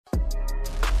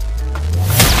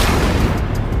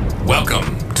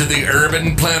to the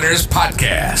Urban Planners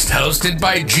Podcast, hosted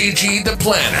by Gigi the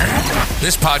Planner.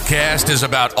 This podcast is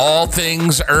about all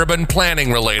things urban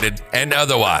planning related and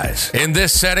otherwise. In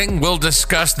this setting, we'll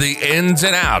discuss the ins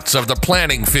and outs of the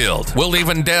planning field. We'll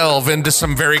even delve into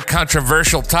some very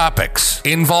controversial topics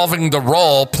involving the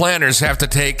role planners have to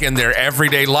take in their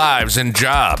everyday lives and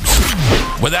jobs.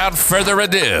 Without further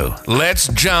ado, let's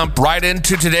jump right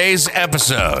into today's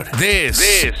episode. This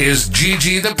is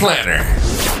Gigi the Planner.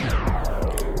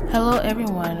 Hello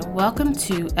everyone, welcome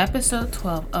to episode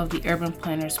 12 of the Urban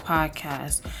Planners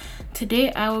Podcast.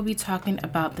 Today I will be talking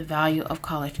about the value of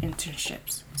college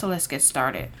internships. So let's get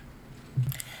started.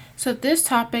 So this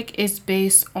topic is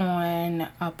based on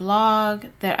a blog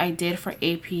that I did for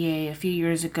APA a few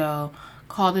years ago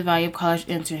called The Value of College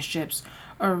Internships.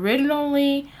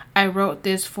 Originally, I wrote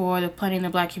this for the Planning the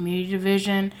Black Community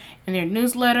Division in their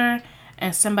newsletter,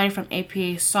 and somebody from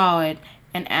APA saw it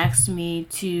and asked me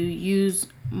to use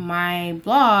my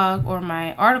blog or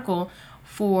my article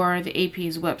for the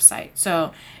APA's website.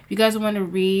 So if you guys want to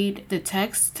read the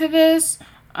text to this,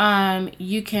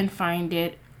 you can find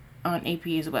it on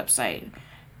APA's website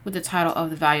with the title of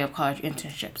The Value of College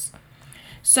Internships.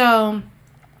 So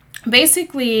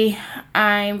basically,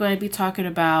 I'm going to be talking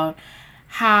about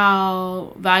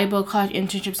how valuable college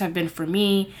internships have been for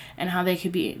me and how they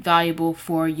could be valuable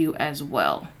for you as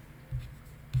well.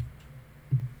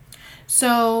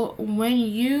 So when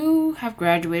you have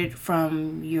graduated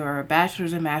from your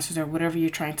bachelor's or master's or whatever you're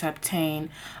trying to obtain,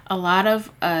 a lot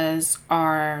of us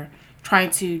are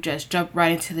trying to just jump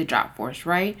right into the job force,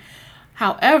 right?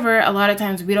 However, a lot of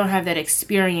times we don't have that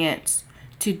experience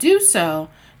to do so.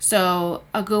 So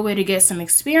a good way to get some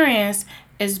experience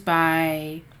is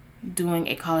by doing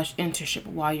a college internship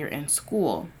while you're in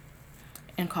school,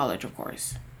 in college, of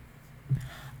course.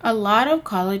 A lot of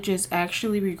colleges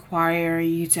actually require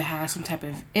you to have some type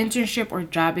of internship or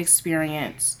job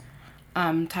experience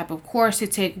type of course to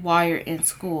take while you're in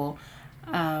school.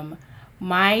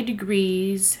 My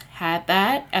degrees had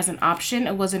that as an option.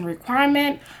 It wasn't a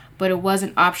requirement, but it was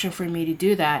an option for me to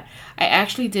do that. I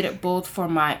actually did it both for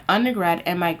my undergrad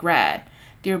and my grad.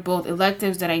 They're both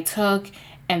electives that I took,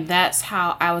 and that's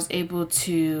how I was able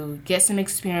to get some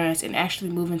experience and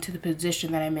actually move into the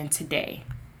position that I'm in today.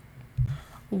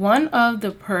 One of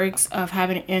the perks of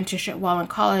having an internship while in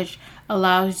college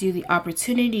allows you the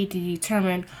opportunity to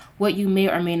determine what you may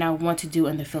or may not want to do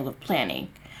in the field of planning.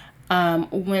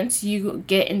 Once you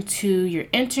get into your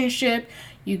internship,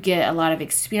 you get a lot of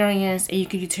experience and you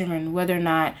can determine whether or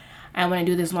not I want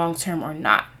to do this long term or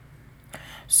not.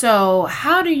 So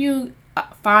how do you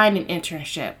find an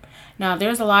internship? Now,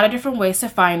 there's a lot of different ways to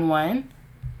find one.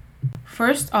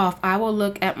 First off, I will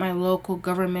look at my local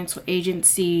governmental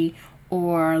agency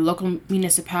or local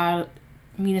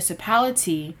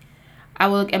municipality. I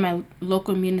will look at my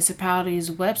local municipality's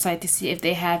website to see if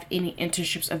they have any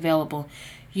internships available.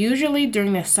 Usually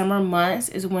during the summer months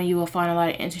is when you will find a lot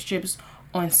of internships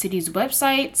on cities'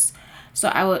 websites. So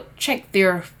I will check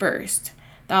there first.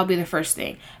 That'll be the first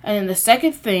thing. And then the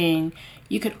second thing,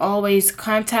 you can always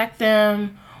contact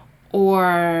them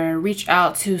or reach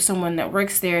out to someone that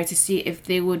works there to see if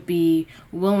they would be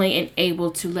willing and able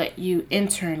to let you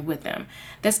intern with them.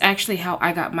 That's actually how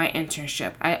I got my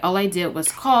internship. All I did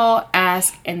was call,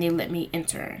 ask, and they let me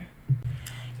intern.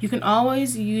 You can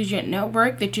always use your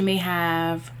network that you may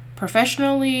have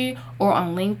professionally or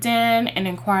on LinkedIn and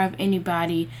inquire of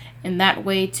anybody in that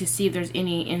way to see if there's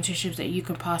any internships that you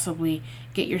could possibly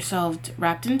get yourself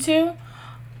wrapped into.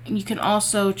 You can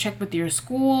also check with your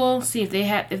school, see if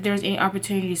there's any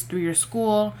opportunities through your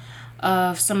school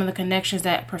of some of the connections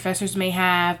that professors may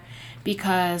have,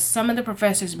 because some of the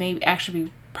professors may actually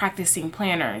be practicing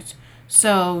planners.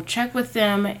 So check with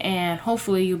them and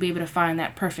hopefully you'll be able to find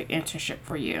that perfect internship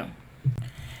for you.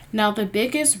 Now, the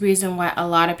biggest reason why a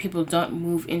lot of people don't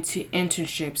move into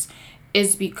internships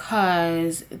is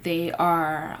because they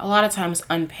are a lot of times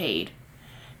unpaid.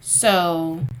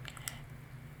 So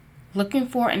looking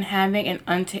for and having an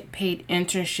unpaid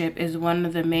internship is one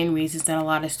of the main reasons that a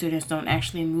lot of students don't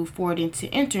actually move forward into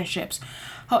internships.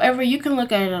 However, you can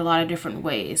look at it a lot of different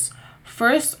ways.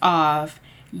 First off,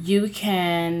 you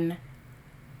can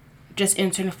just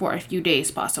intern for a few days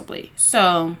possibly.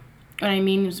 So what I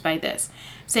mean is by this,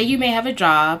 say you may have a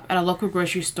job at a local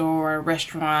grocery store or a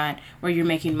restaurant where you're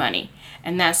making money,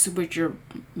 and that's what your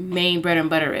main bread and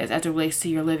butter is as it relates to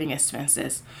your living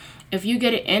expenses. If you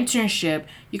get an internship,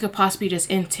 you could possibly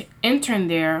just intern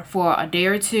there for a day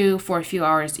or two for a few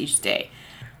hours each day.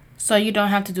 So you don't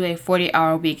have to do a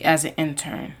 40-hour week as an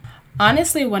intern.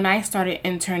 Honestly, when I started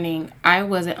interning, I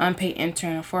was an unpaid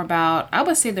intern for about, I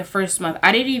would say, the first month.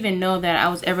 I didn't even know that I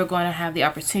was ever going to have the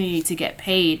opportunity to get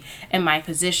paid in my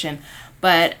position.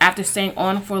 But after staying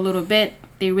on for a little bit,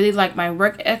 they really liked my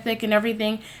work ethic and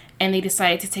everything, and they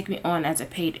decided to take me on as a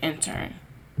paid intern.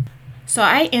 So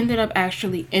I ended up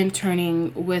actually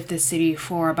interning with the city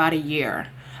for about a year.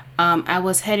 I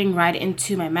was heading right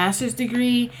into my master's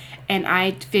degree, and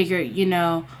I figured,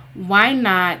 why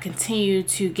not continue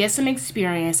to get some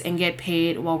experience and get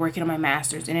paid while working on my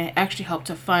master's? And it actually helped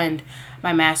to fund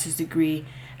my master's degree,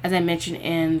 as I mentioned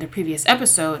in the previous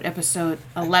episode, episode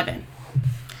 11.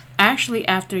 Actually,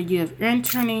 after a year of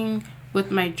interning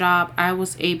with my job, I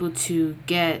was able to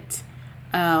get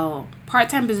a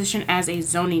part-time position as a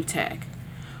zoning tech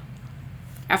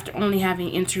after only having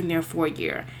interned there for a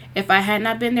year. If I had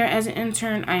not been there as an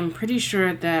intern, I'm pretty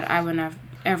sure that I wouldn't have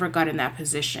ever gotten that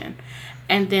position.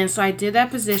 And then, so I did that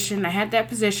position. I had that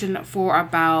position for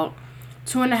about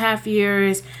 2.5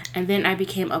 years, and then I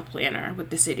became a planner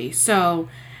with the city. So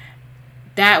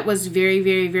that was very,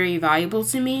 very, very valuable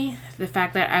to me. The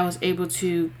fact that I was able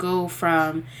to go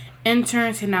from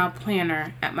intern to now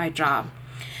planner at my job.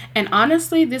 And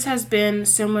honestly, this has been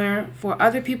similar for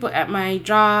other people at my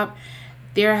job.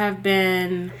 There have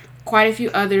been quite a few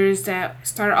others that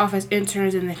started off as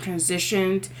interns and then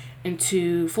transitioned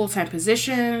into full-time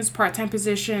positions, part-time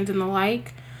positions, and the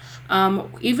like.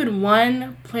 Even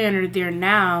one planner there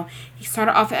now, he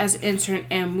started off as an intern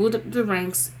and moved up the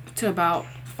ranks to about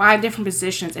 5 different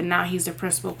positions, and now he's the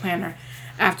principal planner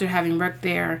after having worked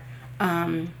there.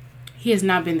 He has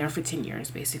now been there for 10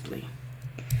 years, basically.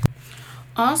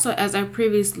 Also, as I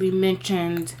previously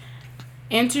mentioned,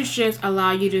 internships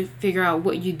allow you to figure out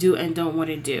what you do and don't want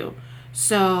to do.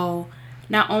 So,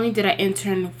 not only did I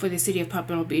intern for the city of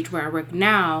Pompano Beach, where I work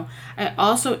now, I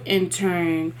also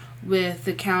interned with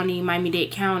the county,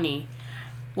 Miami-Dade County,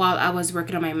 while I was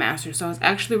working on my master's. So I was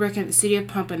actually working at the city of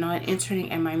Pompano and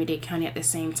interning at Miami-Dade County at the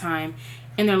same time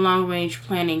in their long-range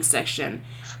planning section.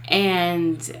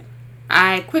 And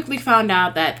I quickly found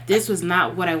out that this was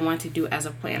not what I wanted to do as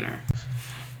a planner.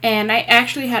 And I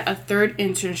actually had a third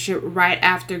internship right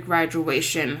after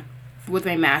graduation with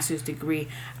my master's degree.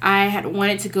 I had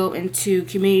wanted to go into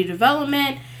community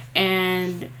development,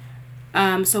 and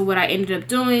so what I ended up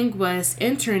doing was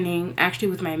interning actually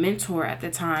with my mentor at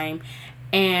the time,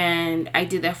 and I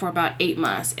did that for about 8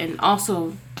 months, and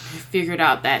also figured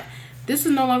out that this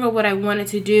is no longer what I wanted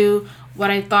to do.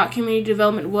 What I thought community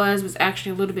development was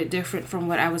actually a little bit different from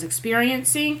what I was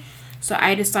experiencing. So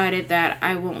I decided that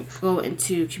I won't go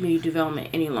into community development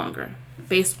any longer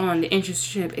based on the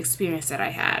internship experience that I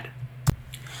had.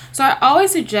 So I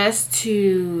always suggest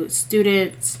to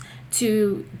students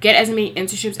to get as many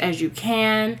internships as you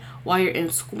can while you're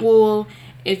in school.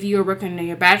 If you're working on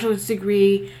your bachelor's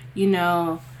degree,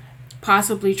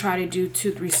 possibly try to do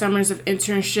 2-3 summers of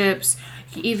internships.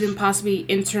 You even possibly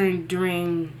intern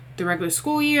during the regular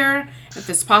school year if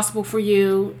it's possible for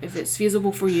you, if it's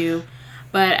feasible for you.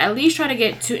 But at least try to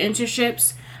get 2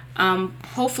 internships,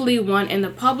 hopefully one in the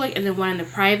public and then one in the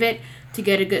private, to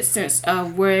get a good sense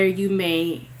of where you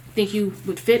may think you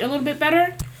would fit a little bit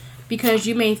better. Because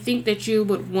you may think that you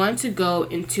would want to go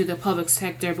into the public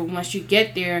sector, but once you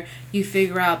get there, you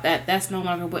figure out that that's no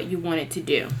longer what you wanted to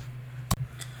do.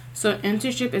 So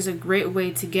internship is a great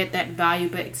way to get that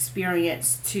valuable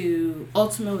experience to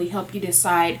ultimately help you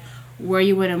decide where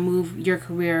you want to move your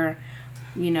career,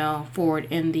 forward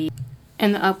in the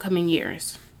upcoming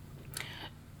years.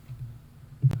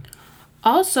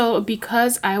 Also,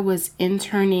 because I was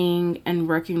interning and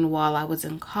working while I was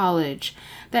in college,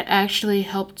 that actually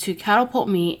helped to catapult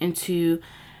me into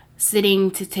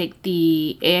sitting to take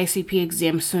the AICP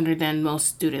exam sooner than most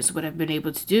students would have been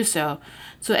able to do so.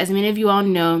 So as many of you all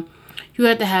know, you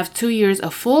have to have 2 years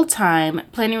of full-time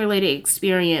planning-related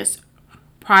experience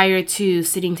prior to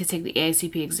sitting to take the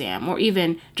AICP exam, or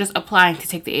even just applying to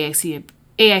take the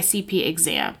AICP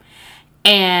exam.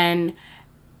 And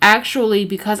actually,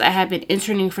 because I had been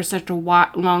interning for such a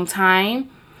long time,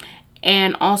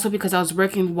 and also because I was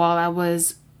working while I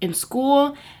was in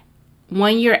school,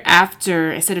 1 year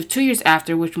after, instead of 2 years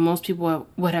after, which most people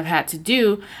would have had to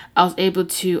do, I was able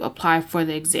to apply for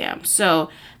the exam. So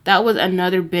that was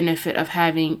another benefit of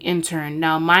having intern.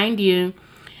 Now, mind you,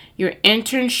 your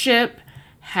internship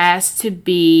has to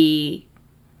be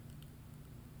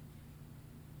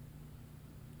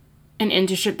an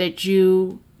internship that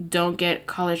you don't get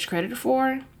college credit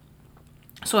for.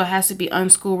 So it has to be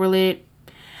unschool related,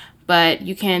 but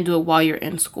you can do it while you're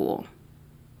in school.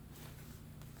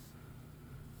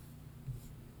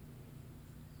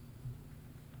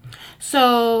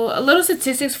 So, a little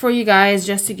statistics for you guys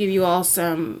just to give you all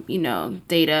some,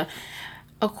 data.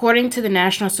 According to the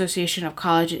National Association of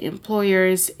College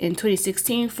Employers, in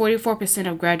 2016, 44%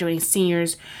 of graduating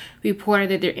seniors reported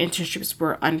that their internships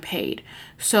were unpaid.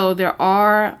 So there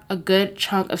are a good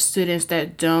chunk of students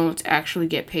that don't actually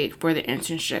get paid for their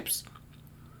internships.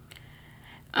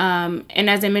 And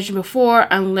as I mentioned before,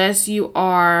 unless you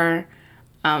are,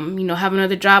 have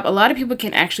another job, a lot of people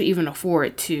can actually even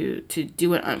afford to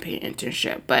do an unpaid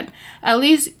internship. But at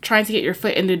least trying to get your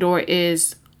foot in the door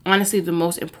is honestly the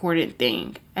most important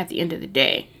thing at the end of the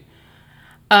day.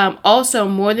 Also,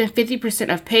 more than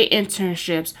 50% of paid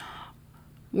internships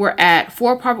were at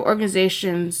for-profit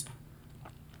organizations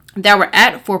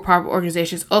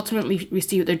ultimately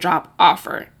received a job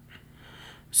offer.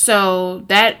 So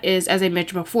that is, as I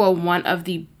mentioned before, one of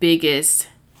the biggest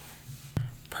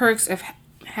perks of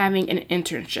having an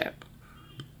internship.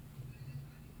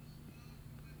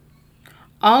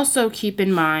 Also keep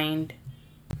in mind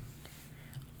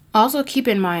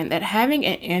that having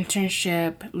an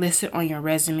internship listed on your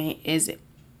resume is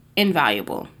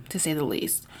invaluable, to say the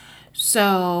least.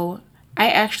 So I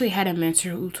actually had a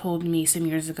mentor who told me some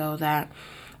years ago that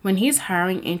when he's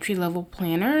hiring entry-level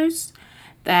planners,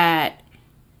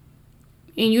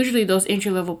 and usually those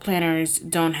entry-level planners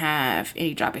don't have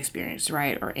any job experience,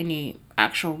 right? Or any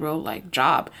actual real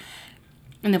job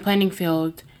in the planning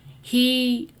field.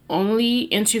 He only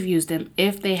interviews them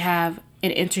if they have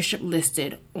an internship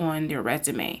listed on their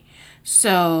resume.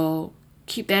 So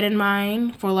keep that in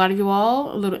mind for a lot of you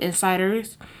all, little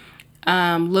insiders.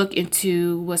 Look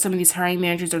into what some of these hiring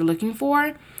managers are looking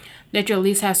for, that you at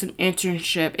least have some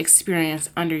internship experience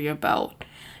under your belt.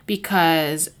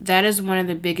 Because that is one of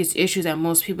the biggest issues that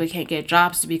most people can't get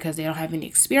jobs because they don't have any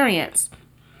experience.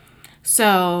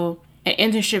 So an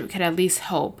internship could at least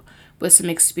help with some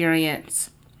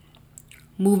experience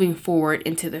moving forward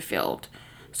into the field.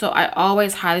 So I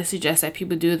always highly suggest that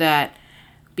people do that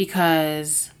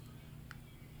because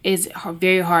it's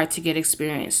very hard to get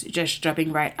experience just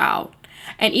jumping right out.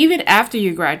 And even after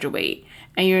you graduate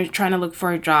and you're trying to look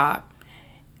for a job,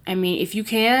 if you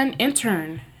can,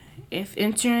 intern. If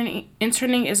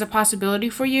interning is a possibility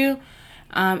for you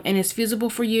and it's feasible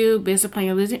for you based upon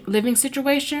your living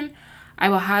situation, I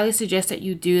will highly suggest that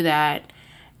you do that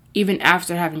even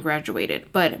after having graduated.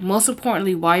 But most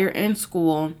importantly, while you're in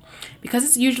school, because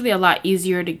it's usually a lot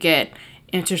easier to get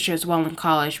internships while in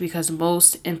college because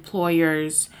most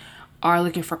employers are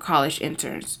looking for college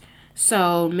interns.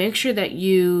 So make sure that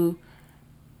you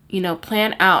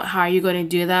plan out how you're going to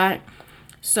do that.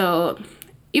 So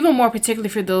even more particularly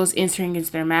for those entering into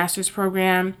their master's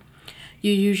program,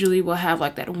 you usually will have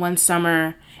that one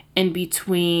summer in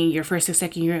between your first and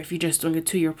second year. If you're just doing a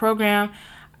 2-year program,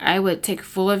 I would take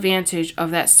full advantage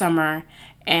of that summer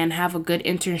and have a good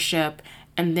internship,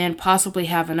 and then possibly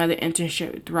have another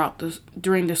internship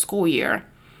during the school year.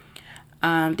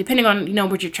 Depending on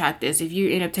what your track is. If you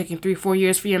end up taking 3-4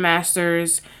 years for your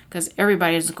master's, because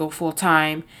everybody doesn't go full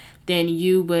time, then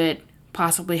you would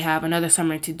possibly have another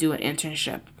summer to do an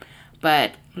internship.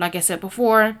 But like I said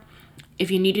before,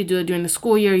 if you need to do it during the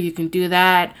school year, you can do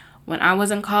that. When I was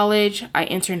in college, I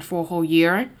interned for a whole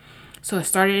year. So it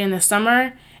started in the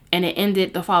summer and it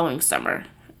ended the following summer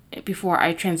before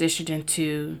I transitioned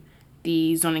into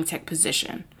the zoning tech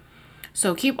position.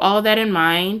 So keep all of that in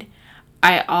mind.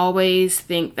 I always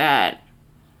think that,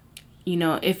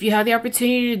 if you have the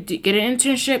opportunity to get an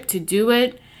internship, to do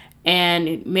it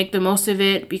and make the most of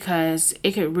it, because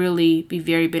it could really be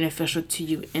very beneficial to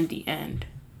you in the end.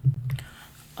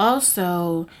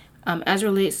 Also, as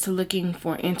relates to looking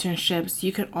for internships,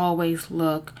 you can always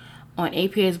look on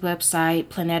APA's website,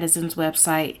 Planetizen's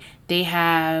website. They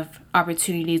have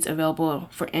opportunities available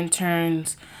for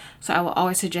interns. So I will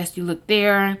always suggest you look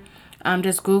there.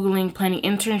 Just Googling planning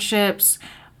internships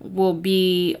will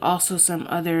be also some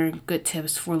other good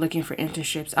tips for looking for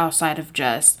internships outside of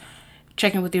just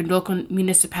checking with your local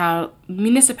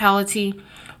municipality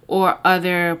or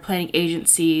other planning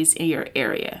agencies in your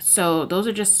area. So those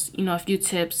are just, a few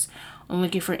tips on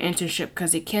looking for an internship,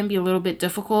 because it can be a little bit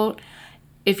difficult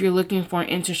if you're looking for an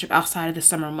internship outside of the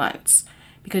summer months,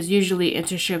 because usually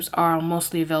internships are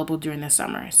mostly available during the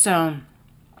summer. So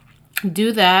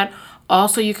do that.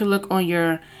 Also, you can look on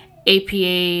your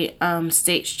APA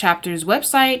state chapter's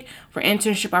website for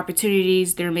internship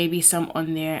opportunities. There may be some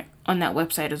on there on that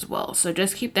website as well. So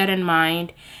just keep that in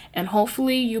mind, and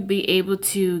hopefully you'll be able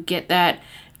to get that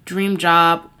dream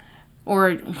job,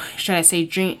 or should I say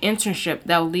dream internship,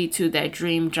 that will lead to that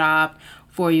dream job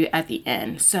for you at the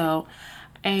end. So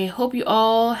I hope you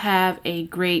all have a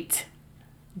great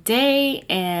day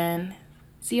and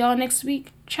see y'all next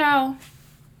week. Ciao.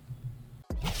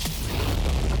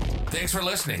 Thanks for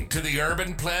listening to the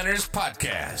Urban Planners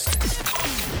Podcast.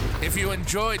 If you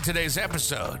enjoyed today's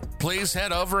episode, please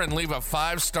head over and leave a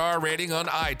 5-star rating on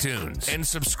iTunes and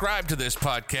subscribe to this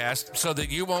podcast so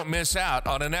that you won't miss out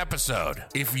on an episode.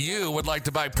 If you would like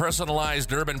to buy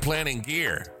personalized urban planning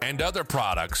gear and other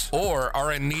products or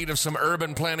are in need of some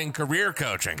urban planning career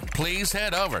coaching, please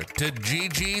head over to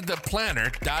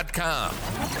ggtheplanner.com.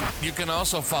 You can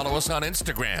also follow us on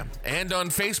Instagram and on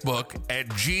Facebook at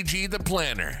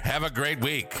ggtheplanner. Have a great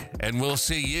week, and we'll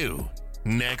see you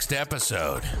next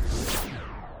episode.